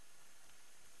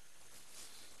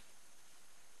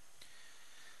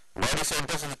 Body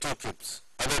centers in the 2 cubes.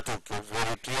 Other 2 cubes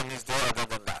where yttrium is there other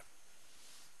than that.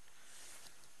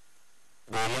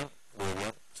 Barium,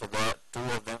 barium. So there are 2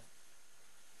 of them.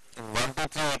 In 1, 2,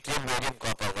 3 yttrium, barium,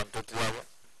 copper. 1, 2, 3 are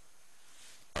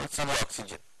also the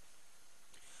oxygen.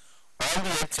 All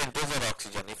the 8 centers are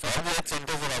oxygen. If all the 8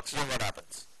 centers are oxygen, what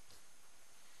happens?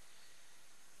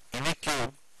 In a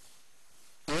cube,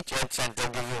 each 8 center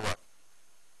gives you what?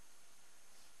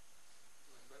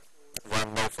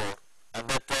 1 by 4. And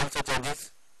there are 12 such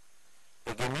edges.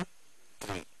 They give me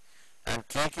 3. And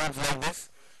 3 cubes like this?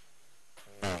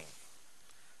 9.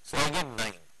 So I get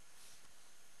 9.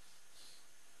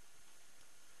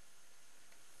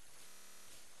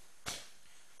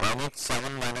 I need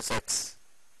 7 minus x.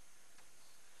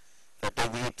 If I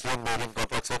take the yttrium, barium,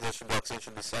 copper oxide, oxygen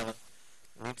should be 7.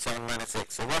 Need 7 minus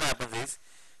x. So what happens is,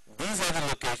 these are the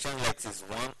locations like this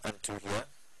 1 and 2 here.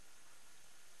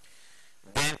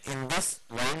 Then in this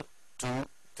 1, 2,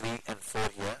 3 and 4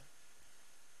 here.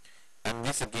 And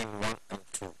this again 1 and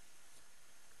 2.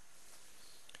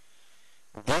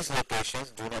 These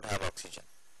locations do not have oxygen.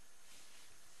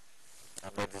 I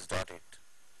made this dotted.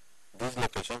 These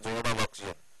locations do not have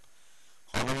oxygen.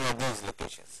 How many of these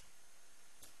locations?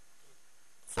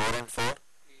 4 and 4?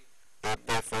 8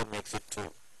 by 4 makes it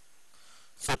 2.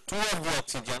 So 2 of the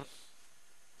oxygen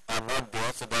are not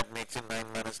there, so that makes it 9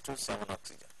 minus 2, 7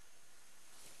 oxygen.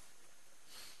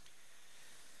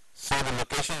 So the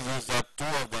locations used are 2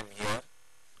 of them here,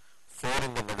 4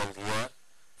 in the middle here,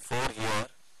 4 here,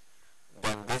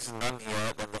 then this none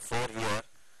here, then the 4 here,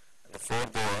 and the 4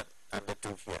 there, and the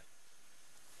 2 here.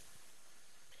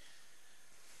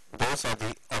 Those are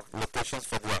the locations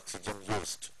for the oxygen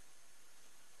used.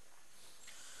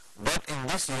 But in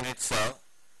this unit cell,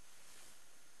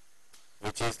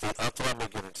 which is the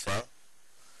orthorhombic unit cell,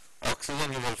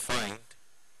 oxygen you will find,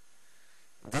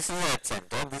 this is a net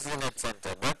center, this is a net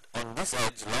center, but on this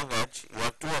edge, long edge, you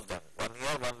have 2 of them, 1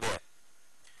 here, 1 there,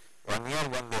 1 here,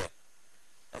 1 there,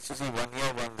 as you see 1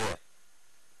 here, 1 there,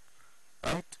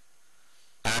 right?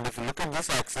 And if you look at this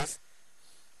axis,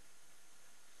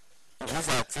 in this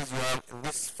axis you have in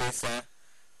this face,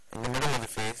 in the middle of the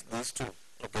face, these 2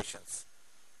 locations,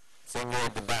 same way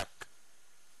at the back.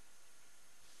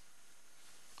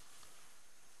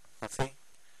 See?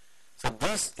 So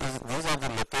these are the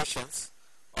locations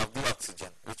of the oxygen,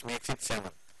 which makes it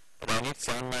 7. But I need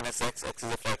 7 minus x, x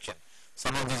is a fraction.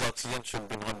 Some of these oxygen should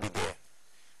not be there.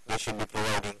 They should be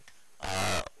providing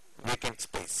vacant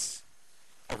space,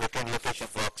 a vacant location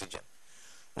for oxygen.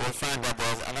 We will find that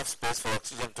there is enough space for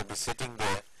oxygen to be sitting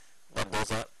there, but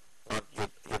those are not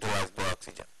utilized by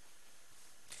oxygen.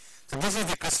 So this is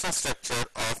the crystal structure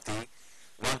of the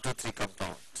 1, 2, 3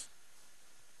 compound.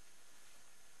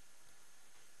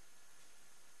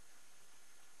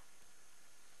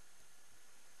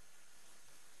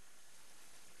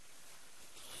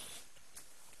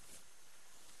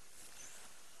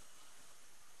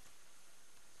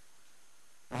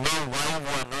 Now, why we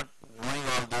are not doing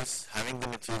all this, having the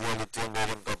material, lithium,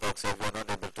 barium, copper oxide, we are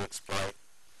not able to exploit.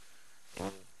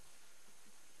 You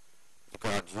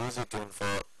cannot use it even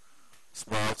for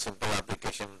small, simple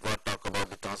application. We'll talk about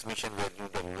the transmission where you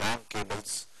need long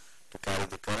cables to carry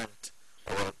the current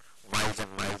over miles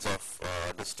and miles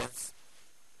of distance.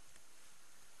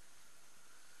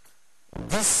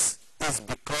 This is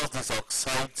because these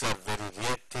oxides are very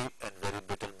reactive and very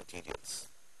brittle materials.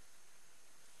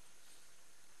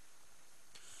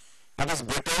 It is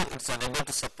brittle, it's unable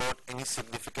to support any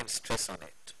significant stress on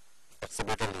it. That's the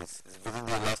brittle is. It's within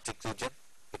the elastic region,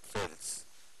 it fails.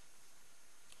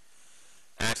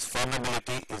 And its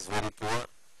formability is very poor.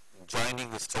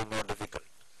 Joining is still more difficult.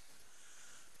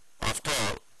 After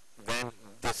all, when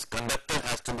this conductor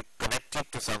has to be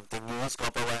connected to something, you use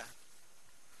copper wire.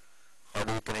 How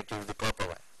do you connect it with the copper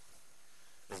wire?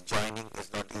 This joining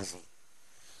is not easy.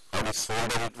 How do you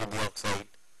solder it with the oxide?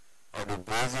 How do you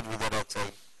braze it with that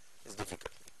oxide? Is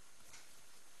difficult.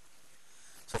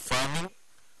 So forming,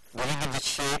 giving it the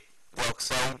shape, the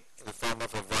oxide in the form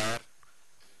of a wire,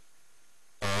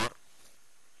 or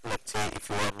let's say if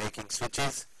you are making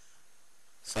switches,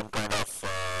 some kind of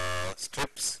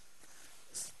strips,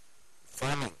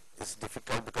 forming is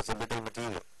difficult because of brittle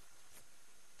material,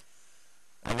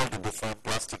 able to deform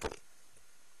plastically.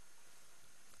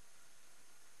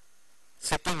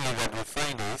 Secondly, what we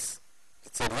find is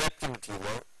it's a reactive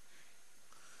material.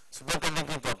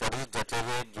 Superconducting properties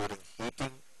deteriorate during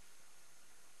heating,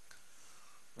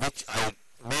 which I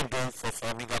may do for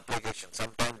forming application.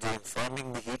 Sometimes during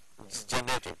forming the heat is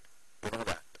generated. You know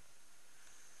that.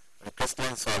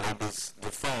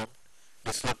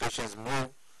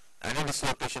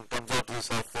 to the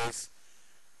surface,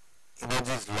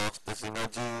 energy is lost. This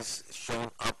energy is shown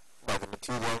up by the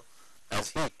material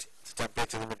as heat. The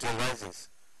temperature of the material rises.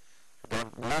 If you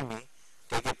don't believe me,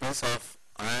 take a piece of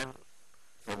iron,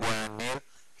 maybe iron nail,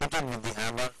 hit it with the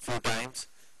hammer a few times,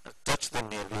 and touch the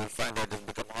nail. You will find that it has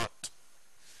become hot.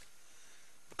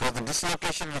 Because the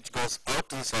dislocation which goes out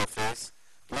to the surface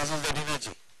loses that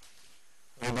energy,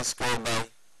 maybe squared by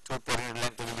 2 per unit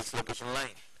length of the dislocation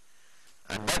line.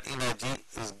 And that energy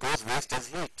goes waste as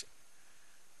heat.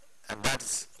 And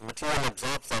that material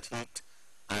absorbs that heat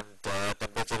and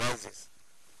temperature rises.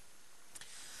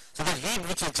 So the heat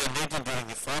which is generated during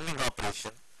the forming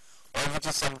operation, or which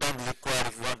is sometimes required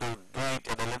if you want to do it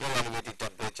at a little elevated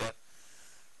temperature,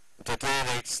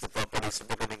 deteriorates the properties,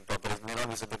 superconducting properties, may not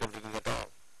be superconducting at all.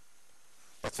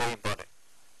 That's very important.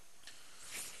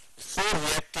 So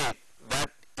reactive that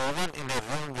even in a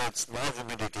room with small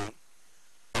humidity,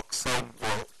 oxide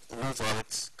will lose all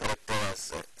its character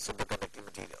as a superconducting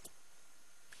material.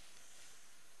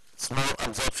 Small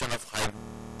absorption of high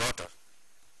water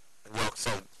in the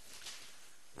oxide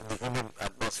in the humid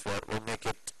atmosphere will make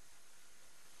it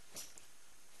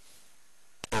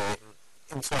an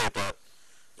insulator,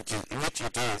 in which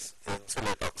it is an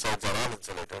insulator. Oxides are all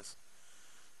insulators,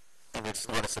 and it's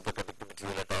not a superconducting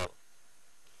material at all.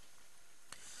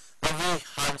 Now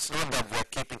it's not that we are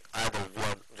keeping idle. We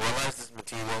have realized this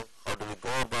material. How do we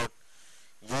go about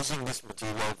using this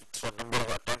material? So a number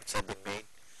of attempts have been made,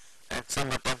 and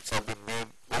some attempts have been made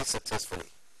very successfully.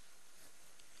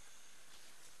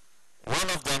 One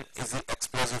of them is the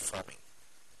explosive forming.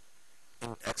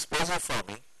 In explosive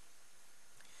forming,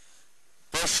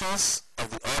 pressures of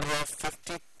the order of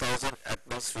 50,000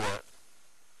 atmosphere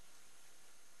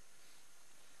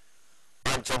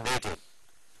are generated,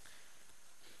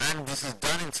 and this is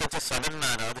done in such a sudden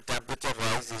manner the temperature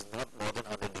rise is not more than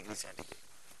 100 degrees centigrade.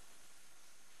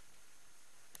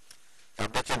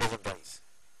 Temperature doesn't rise.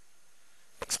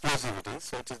 Explosive it is,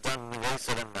 so it is done in a very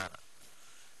sudden manner.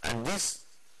 And these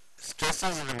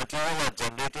stresses in the material are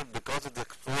generated because of the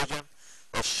explosion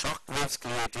or shock waves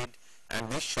created, and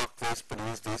these shock waves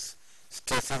produce these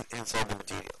stresses inside the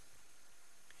material.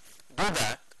 Do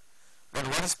that, then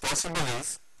what is possible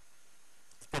is,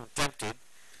 it's been attempted,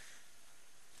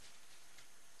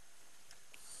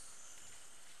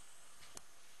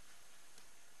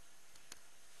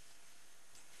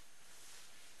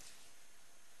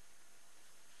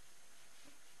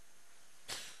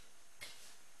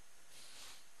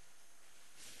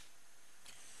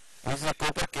 this is a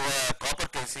copper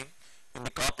casing. In the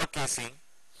copper casing,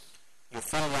 you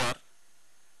fill your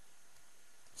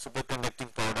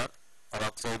superconducting powder or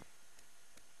oxide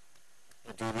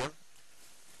material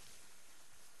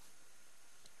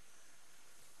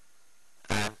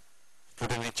and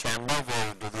put in a chamber where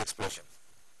you do the explosion.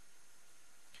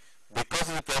 Because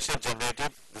of the pressure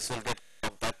generated, this will get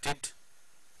compacted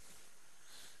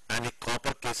and the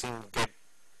copper casing will get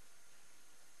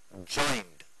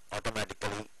joined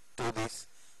automatically to this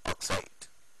oxide.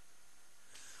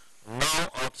 Now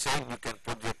outside you can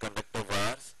put your conductor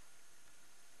wires,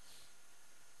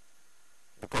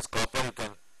 because copper you can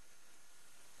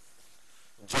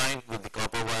join with the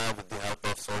copper wire with the help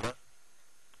of solder,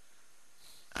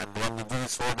 and when you do the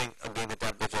soldering, again the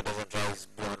temperature doesn't rise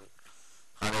beyond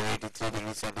 183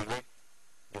 degrees centigrade.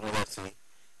 You know that's the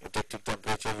eutectic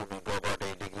temperature. You may go about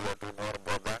a degree or two more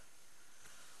above that,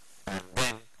 and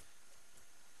then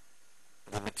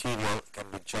the material can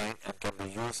be joined and can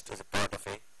be used as a part of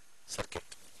a circuit.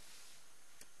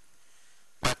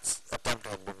 That attempt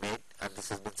has been made, and this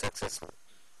has been successful.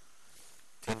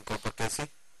 Thin copper casing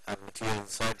and material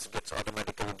inside gets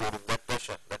automatically during that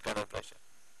pressure, that kind of pressure.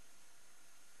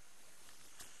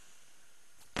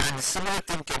 And a similar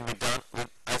thing can be done with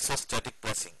isostatic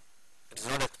pressing. It is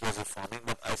not explosive forming,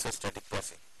 but isostatic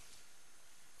pressing.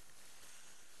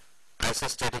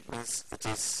 Isostatic means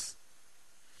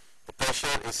the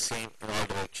pressure is same in all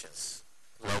directions,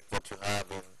 like what you have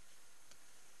in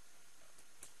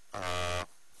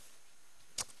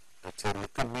let's say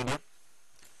liquid medium.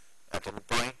 At any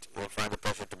point you will find the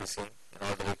pressure to be same in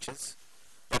all directions.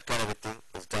 That kind of a thing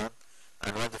is done,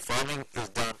 and when the forming is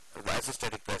done with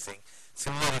isostatic pressing,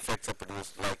 similar effects are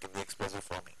produced like in the explosive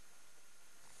forming.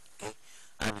 Okay,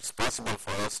 and it's possible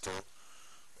for us to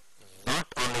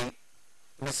not only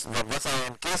once I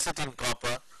encase it in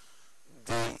copper,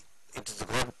 it is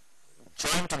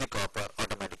joined to the copper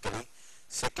automatically.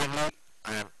 Secondly,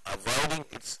 I am avoiding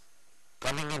its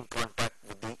coming in contact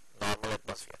with the normal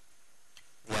atmosphere,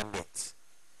 the ambience.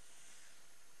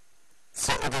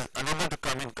 So it is unable to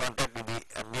come in contact with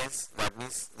the ambience. That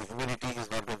means the humidity is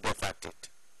not going to affect it,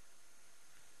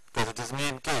 because it is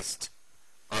encased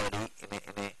already in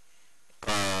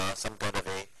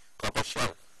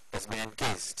has been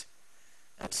encased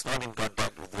and it's not in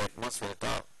contact with the atmosphere at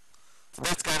all. So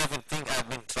that's kind of a thing I've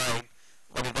been tried,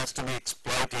 but it has to be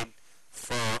exploited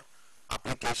for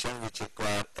application which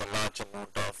require a large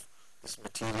amount of this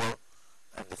material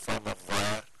in the form of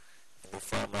wire, in the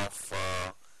form of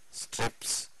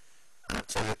strips, and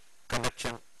so the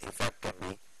conduction effect can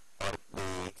be, or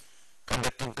the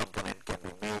conducting component can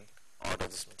be made out of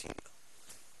this material.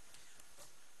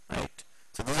 Right?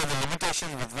 So these are the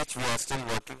limitations with which we are still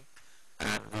working,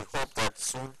 and we hope that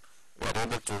soon we are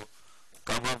able to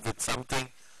come up with something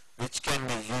which can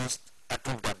be used at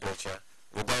room temperature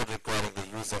without requiring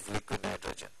the use of liquid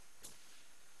nitrogen.